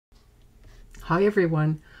Hi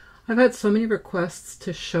everyone. I've had so many requests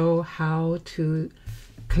to show how to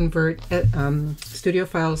convert studio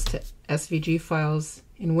files to SVG files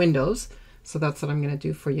in Windows, so that's what I'm going to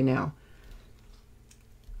do for you now.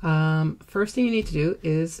 First thing you need to do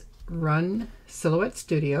is run Silhouette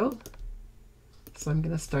Studio. So I'm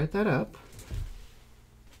going to start that up.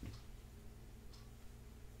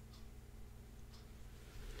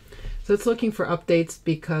 So it's looking for updates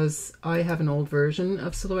because I have an old version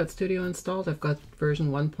of Silhouette Studio installed. I've got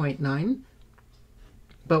version 1.9,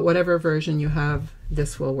 but whatever version you have,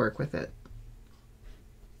 this will work with it.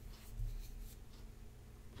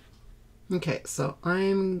 Okay, so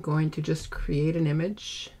I'm going to just create an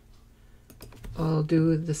image. I'll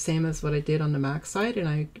do the same as what I did on the Mac side, and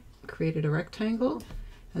I created a rectangle,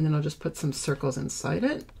 and then I'll just put some circles inside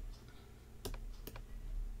it.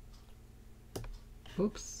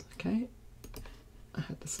 Oops, okay. I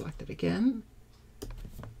had to select it again.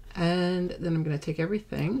 And then I'm going to take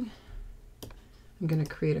everything. I'm going to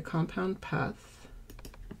create a compound path.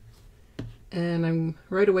 And I'm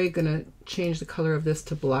right away going to change the color of this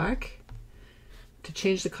to black. To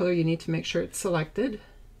change the color, you need to make sure it's selected.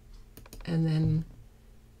 And then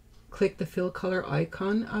click the fill color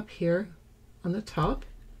icon up here on the top.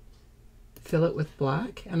 Fill it with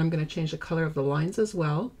black. And I'm going to change the color of the lines as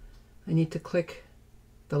well. I need to click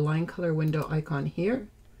the line color window icon here.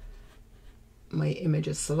 My image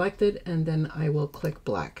is selected, and then I will click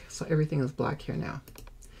black. So everything is black here now.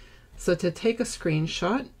 So to take a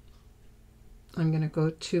screenshot, I'm going to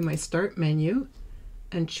go to my start menu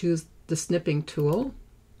and choose the Snipping Tool,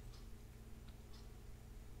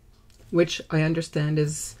 which I understand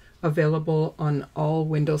is available on all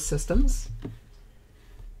Windows systems.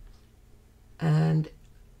 And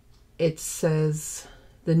it says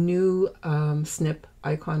the new snip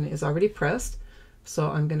icon is already pressed, so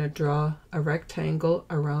I'm going to draw a rectangle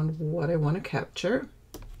around what I want to capture,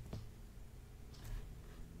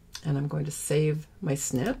 and I'm going to save my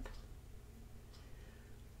snip.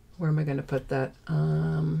 Where am I going to put that?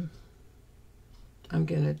 I'm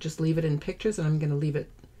going to just leave it in pictures, and I'm going to leave it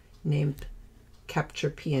named Capture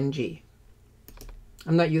PNG.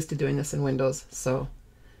 I'm not used to doing this in Windows, so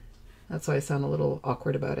that's why I sound a little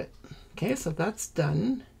awkward about it. Okay, so that's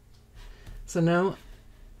done. So now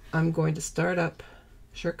I'm going to start up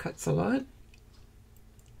Shortcuts a Lot.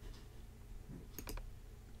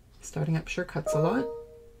 Starting up Shortcuts a Lot.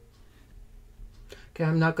 Okay,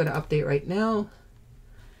 I'm not going to update right now.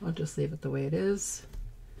 I'll just leave it the way it is.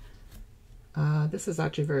 This is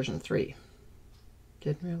actually version 3.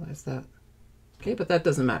 Didn't realize that. Okay, but that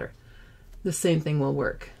doesn't matter. The same thing will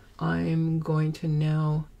work. I'm going to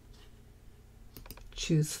now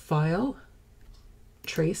choose File,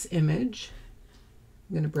 Trace Image.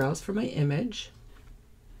 I'm going to browse for my image.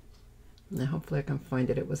 Now hopefully I can find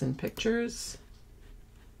it. It was in Pictures.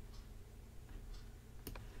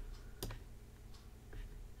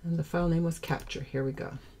 And the file name was Capture. Here we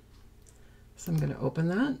go. So I'm going to open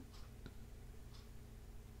that.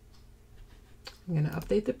 I'm going to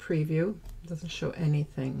update the preview. It doesn't show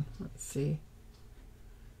anything. Let's see.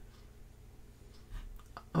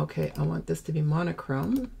 Okay, I want this to be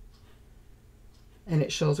monochrome, and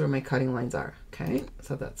it shows where my cutting lines are. Okay,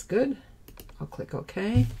 so that's good. I'll click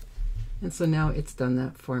OK, and so now it's done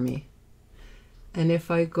that for me. And if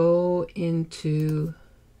I go into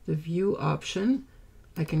the view option,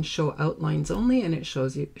 I can show outlines only, and it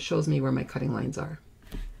shows me where my cutting lines are.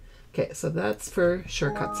 Okay, so that's for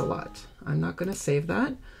Shortcuts a Lot. I'm not going to save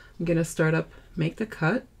that. I'm going to start up Make the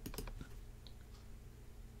Cut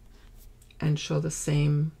and show the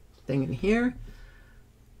same thing in here.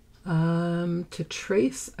 To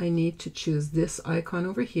trace, I need to choose this icon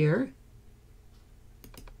over here.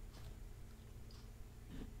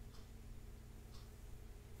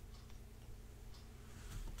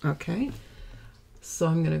 Okay, so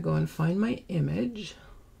I'm going to go and find my image,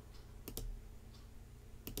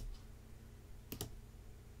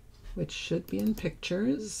 which should be in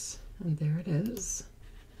Pictures, and there it is.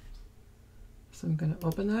 So I'm going to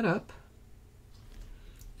open that up.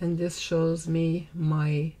 And this shows me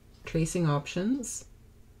my tracing options.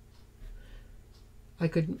 I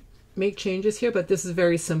could make changes here, but this is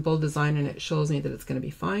very simple design, and it shows me that it's going to be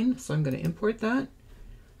fine. So I'm going to import that.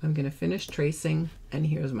 I'm going to finish tracing, and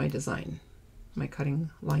here's my design. My cutting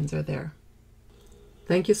lines are there.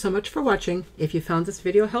 Thank you so much for watching. If you found this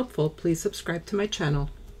video helpful, please subscribe to my channel.